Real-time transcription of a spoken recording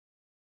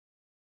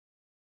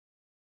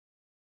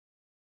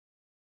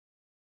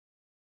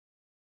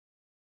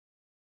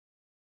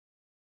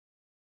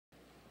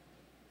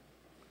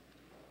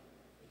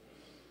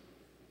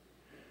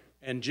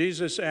And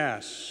Jesus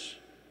asks,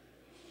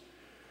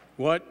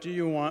 "What do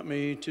you want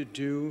me to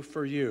do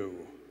for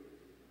you?"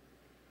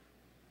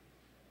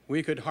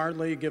 We could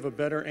hardly give a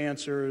better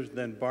answer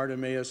than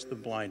Bartimaeus the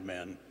blind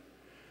man.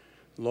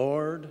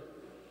 "Lord,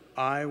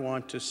 I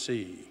want to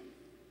see."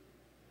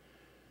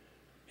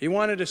 He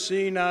wanted to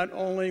see not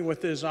only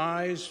with his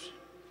eyes,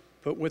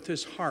 but with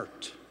his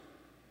heart.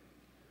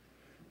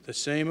 The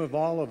same of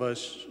all of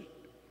us,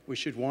 we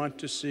should want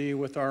to see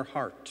with our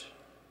heart.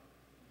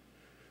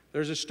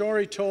 There's a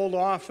story told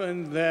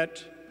often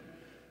that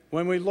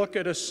when we look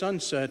at a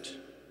sunset,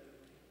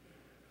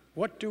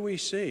 what do we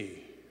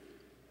see?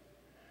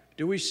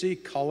 Do we see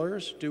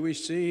colors? Do we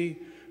see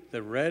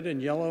the red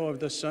and yellow of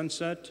the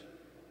sunset?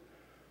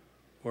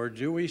 Or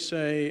do we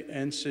say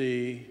and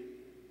see,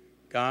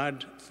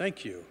 "God,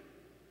 thank you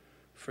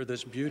for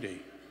this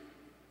beauty"?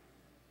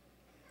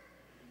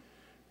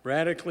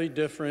 Radically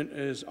different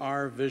is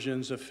our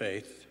visions of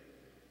faith.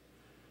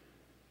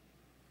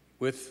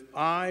 With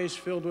eyes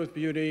filled with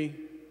beauty,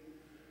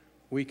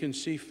 we can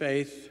see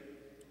faith,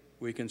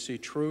 we can see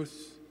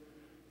truth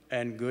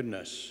and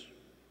goodness.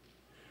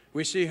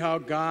 We see how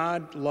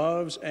God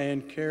loves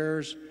and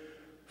cares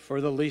for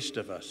the least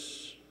of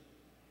us.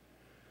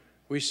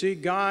 We see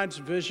God's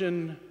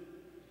vision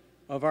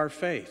of our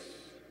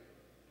faith,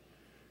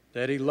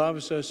 that He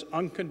loves us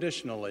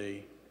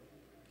unconditionally,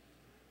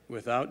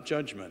 without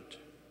judgment.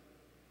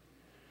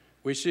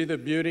 We see the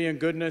beauty and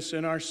goodness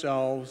in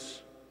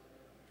ourselves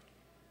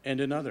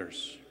and in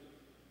others.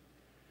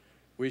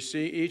 We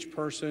see each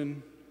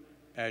person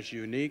as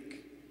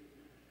unique,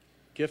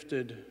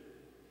 gifted,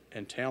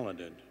 and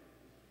talented.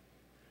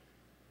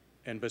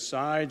 And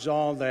besides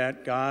all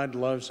that, God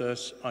loves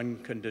us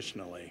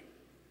unconditionally.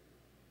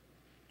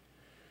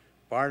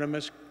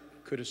 Bartimaeus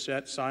could have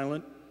sat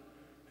silent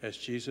as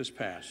Jesus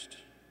passed,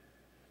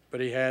 but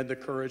he had the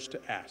courage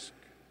to ask.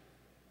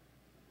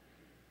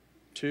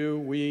 Too,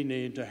 we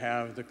need to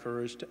have the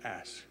courage to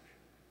ask.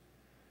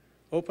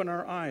 Open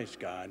our eyes,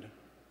 God.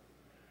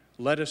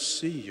 Let us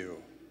see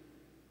you.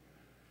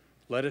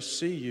 Let us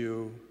see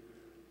you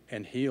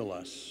and heal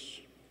us.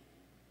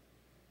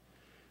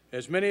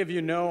 As many of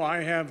you know,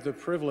 I have the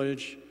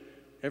privilege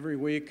every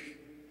week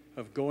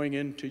of going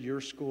into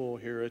your school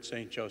here at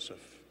St.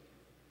 Joseph.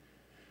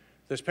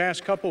 This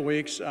past couple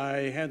weeks,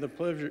 I had the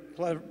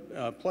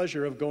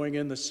pleasure of going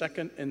in the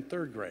second and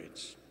third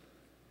grades.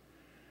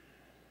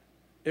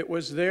 It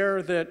was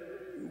there that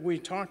we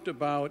talked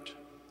about,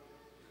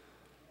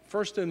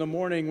 first in the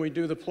morning, we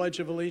do the Pledge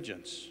of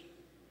Allegiance.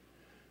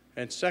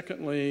 And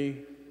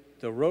secondly,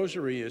 the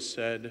rosary is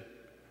said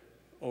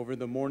over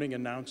the morning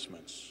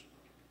announcements.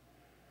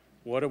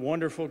 What a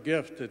wonderful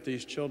gift that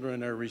these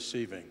children are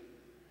receiving,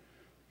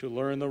 to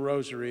learn the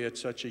rosary at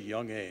such a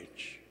young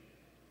age.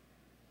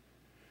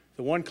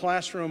 The one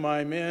classroom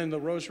I'm in, the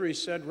rosary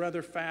is said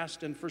rather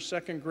fast, and for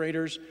second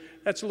graders,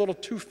 that's a little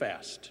too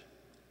fast.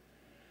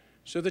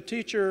 So the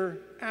teacher,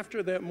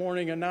 after that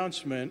morning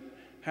announcement,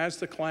 has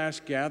the class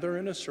gather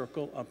in a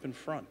circle up in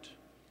front.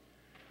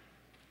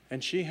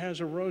 And she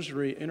has a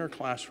rosary in her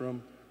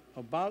classroom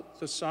about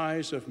the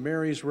size of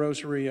Mary's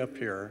rosary up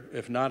here,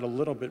 if not a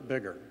little bit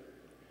bigger.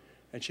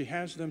 And she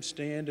has them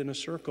stand in a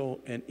circle,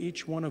 and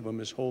each one of them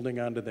is holding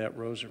onto that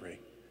rosary.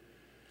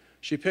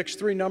 She picks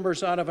 3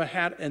 numbers out of a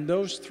hat, and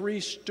those 3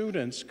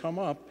 students come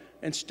up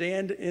and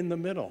stand in the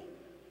middle.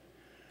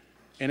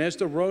 And as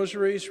the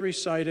rosary is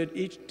recited,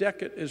 each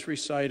decade is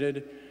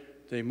recited,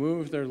 they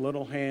move their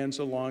little hands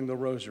along the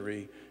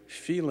rosary,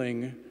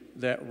 feeling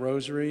that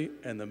rosary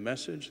and the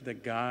message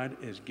that God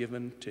is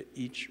given to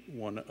each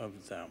one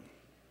of them.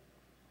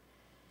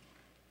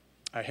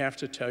 I have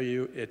to tell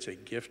you, it's a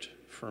gift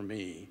for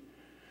me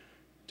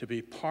to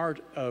be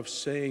part of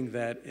saying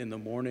that in the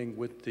morning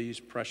with these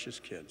precious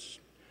kids,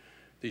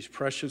 these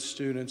precious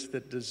students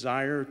that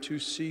desire to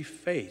see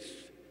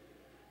faith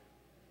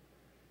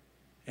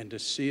and to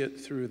see it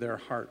through their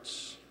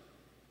hearts.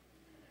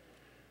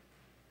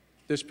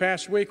 This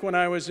past week when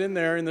I was in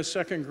there in the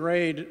second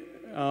grade,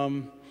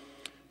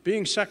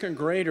 being second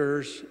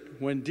graders,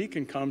 when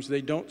deacon comes,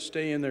 they don't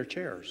stay in their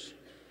chairs.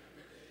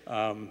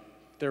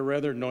 They're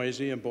rather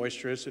noisy and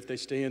boisterous if they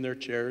stay in their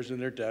chairs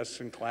and their desks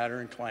and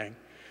clatter and clang.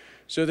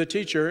 So the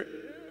teacher,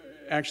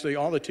 actually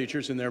all the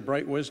teachers in their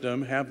bright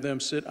wisdom, have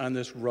them sit on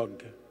this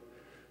rug.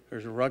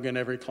 There's a rug in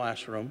every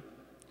classroom.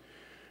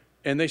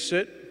 And they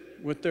sit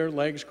with their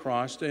legs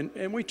crossed,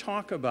 and we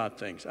talk about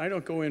things. I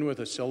don't go in with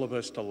a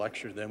syllabus to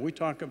lecture them. We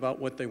talk about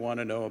what they want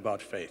to know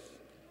about faith.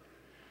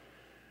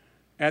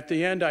 At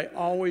the end, I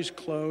always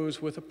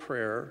close with a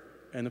prayer,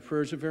 and the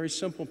prayer is a very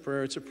simple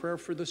prayer. It's a prayer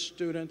for the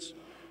students.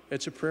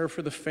 It's a prayer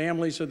for the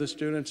families of the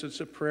students. It's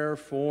a prayer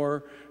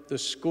for the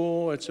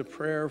school. It's a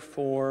prayer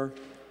for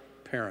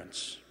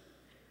parents.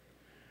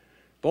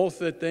 Both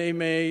that they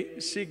may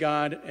see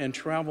God and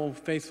travel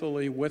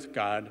faithfully with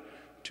God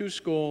to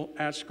school,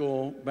 at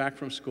school, back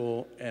from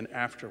school, and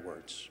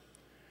afterwards.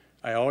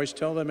 I always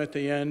tell them at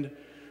the end,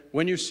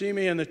 when you see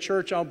me in the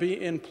church, I'll be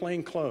in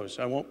plain clothes.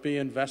 I won't be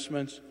in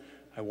vestments.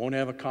 I won't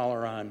have a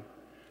collar on.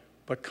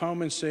 But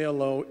come and say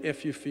hello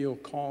if you feel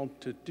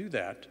called to do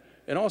that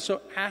and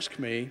also ask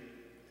me,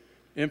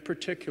 in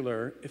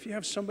particular, if you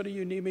have somebody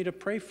you need me to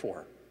pray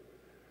for.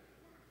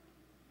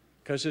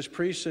 Because as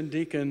priests and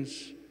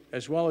deacons,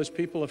 as well as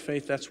people of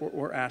faith, that's what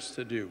we're asked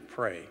to do,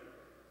 pray.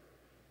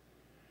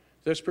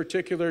 This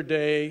particular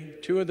day,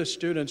 2 of the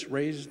students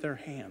raised their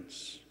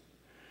hands.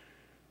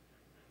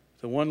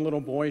 The one little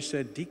boy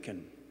said,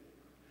 "Deacon,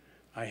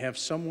 I have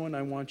someone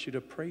I want you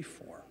to pray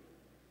for."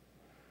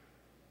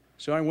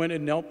 So I went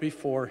and knelt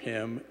before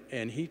him,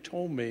 and he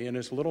told me in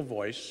his little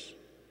voice,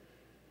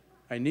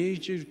 "I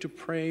need you to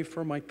pray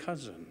for my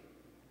cousin.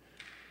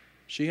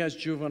 She has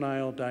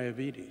juvenile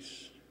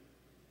diabetes."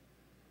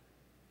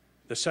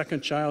 The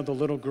second child, the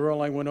little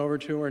girl, I went over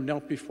to her and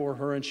knelt before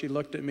her, and she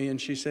looked at me and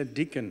she said,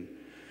 "Deacon,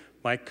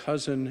 my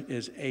cousin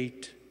is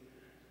 8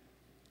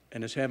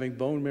 and is having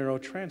bone marrow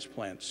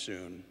transplant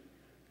soon.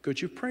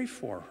 Could you pray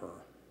for her?"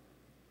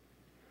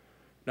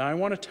 Now, I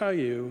want to tell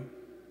you,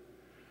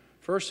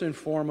 first and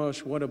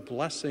foremost, what a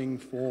blessing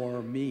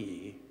for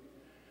me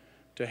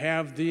to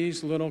have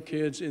these little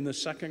kids in the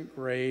 2nd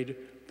grade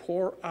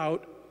pour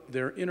out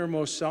their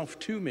innermost self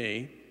to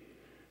me.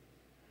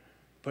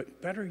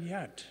 But better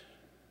yet,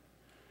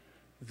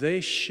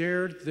 they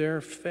shared their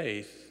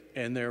faith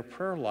and their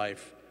prayer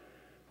life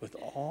with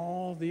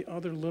all the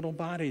other little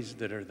bodies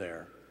that are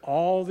there.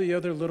 All the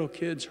other little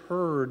kids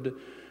heard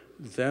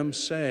them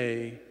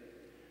say,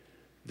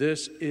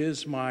 "This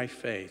is my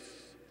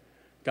faith.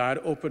 God,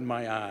 open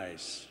my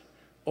eyes,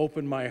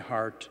 open my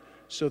heart,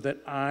 so that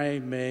I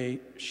may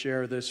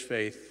share this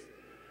faith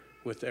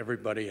with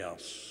everybody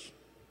else."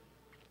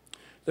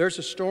 There's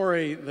a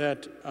story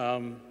that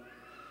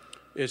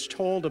is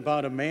told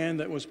about a man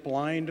that was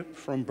blind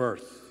from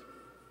birth.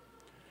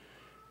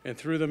 And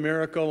through the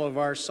miracle of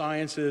our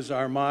sciences,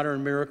 our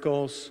modern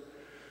miracles,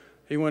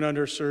 he went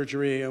under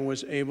surgery and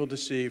was able to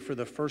see for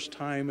the first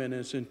time in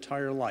his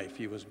entire life.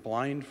 He was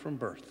blind from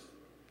birth.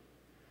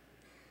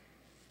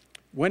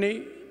 When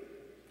he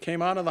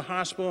came out of the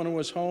hospital and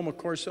was home, of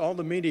course, all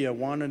the media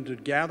wanted to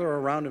gather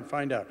around and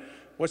find out,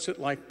 what's it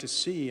like to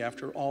see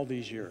after all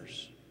these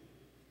years?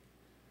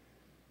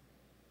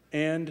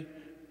 And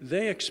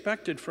they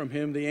expected from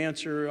him the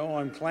answer, "Oh,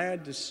 I'm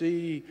glad to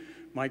see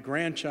my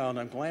grandchild.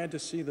 I'm glad to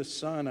see the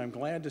sun. I'm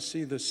glad to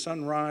see the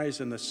sunrise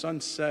and the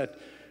sunset,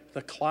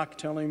 the clock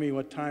telling me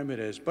what time it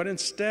is." But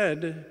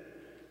instead,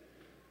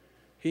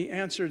 he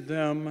answered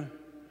them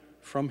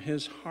from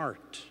his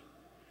heart.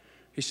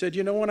 He said,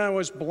 "You know, when I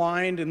was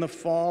blind in the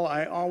fall,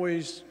 I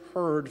always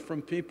heard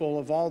from people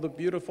of all the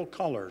beautiful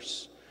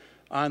colors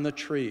on the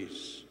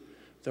trees,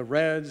 the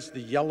reds,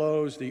 the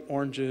yellows, the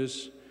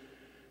oranges."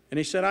 And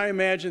he said, "I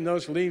imagined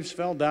those leaves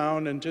fell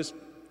down and just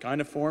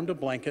kind of formed a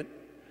blanket.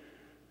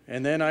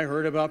 And then I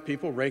heard about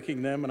people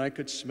raking them, and I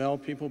could smell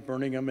people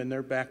burning them in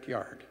their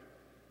backyard."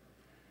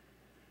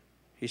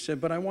 He said,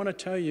 "But I want to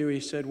tell you,"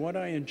 he said, "what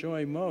I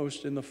enjoy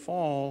most in the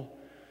fall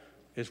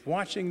is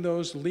watching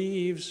those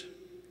leaves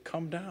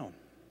come down.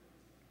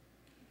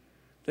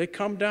 They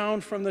come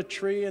down from the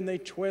tree and they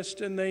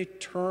twist and they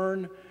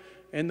turn,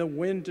 and the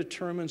wind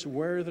determines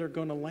where they're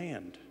going to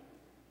land."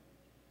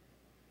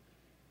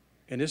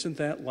 And isn't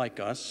that like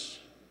us?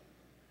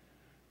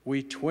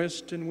 We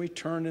twist and we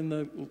turn in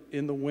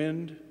the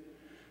wind.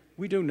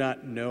 We do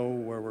not know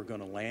where we're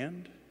going to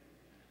land.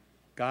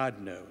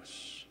 God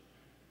knows.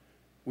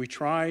 We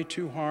try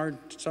too hard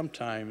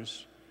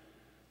sometimes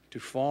to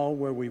fall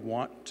where we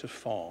want to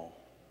fall.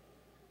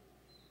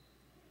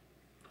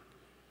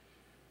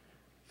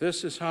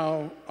 This is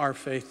how our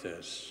faith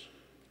is.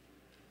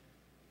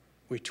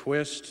 We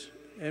twist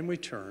and we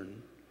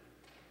turn,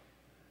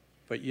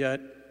 but yet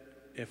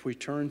if we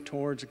turn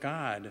towards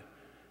God,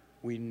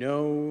 we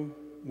know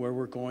where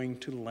we're going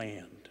to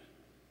land.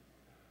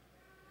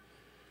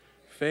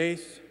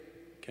 Faith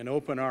can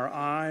open our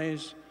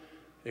eyes,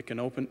 it can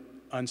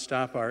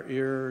unstop our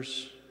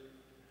ears,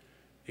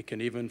 it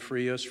can even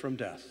free us from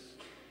death.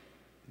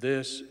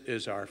 This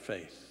is our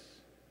faith.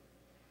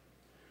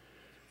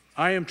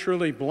 I am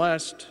truly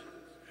blessed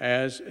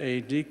as a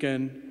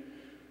deacon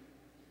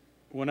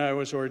when I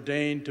was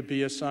ordained to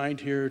be assigned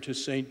here to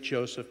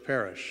St.Joseph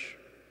Parish.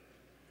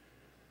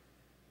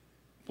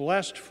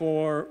 Blessed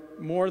for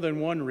more than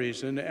one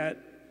reason. At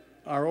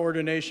our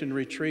ordination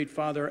retreat,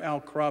 Father Al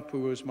Krupp,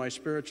 who was my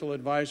spiritual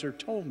advisor,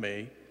 told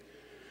me,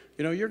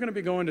 "You know, you're going to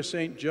be going to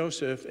St.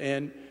 Joseph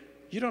and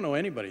you don't know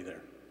anybody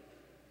there.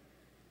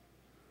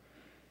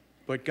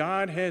 But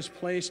God has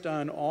placed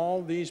on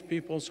all these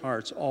people's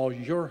hearts, all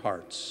your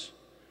hearts,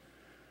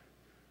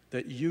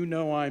 that you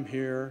know I'm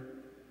here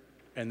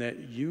and that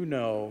you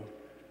know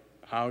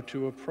how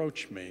to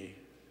approach me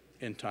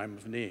in time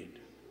of need."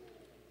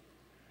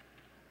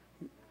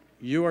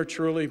 You are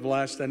truly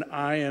blessed, and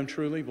I am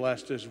truly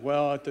blessed as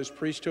well at this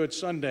Priesthood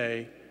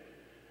Sunday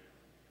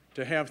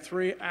to have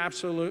 3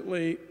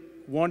 absolutely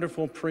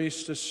wonderful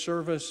priests to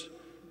serve us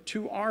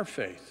to our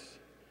faith,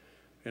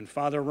 and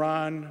Father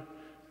Ron,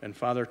 and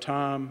Father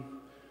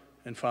Tom,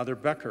 and Father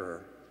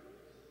Becker.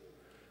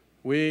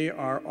 We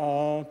are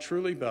all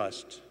truly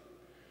blessed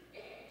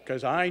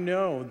because I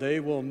know they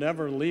will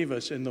never leave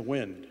us in the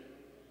wind.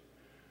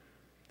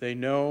 They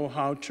know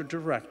how to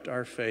direct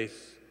our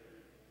faith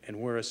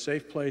and where a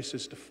safe place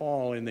is to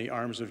fall in the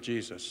arms of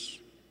Jesus.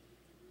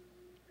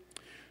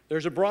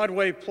 There's a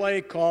Broadway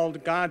play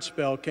called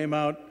Godspell, came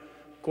out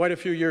quite a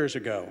few years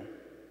ago.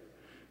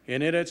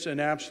 And in it's an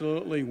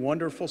absolutely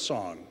wonderful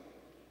song.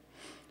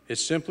 It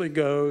simply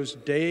goes,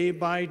 day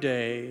by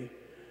day,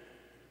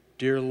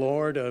 dear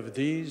Lord, of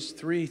these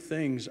three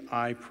things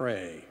I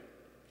pray.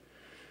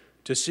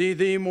 To see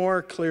thee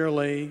more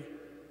clearly,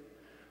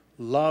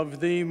 love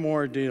thee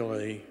more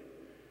dearly,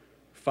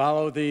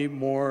 follow thee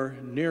more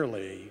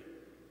nearly,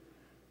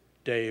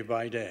 day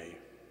by day.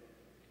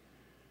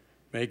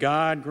 May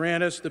God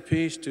grant us the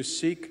peace to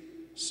seek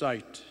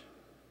sight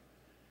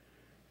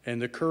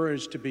and the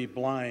courage to be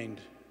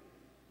blind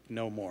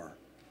no more.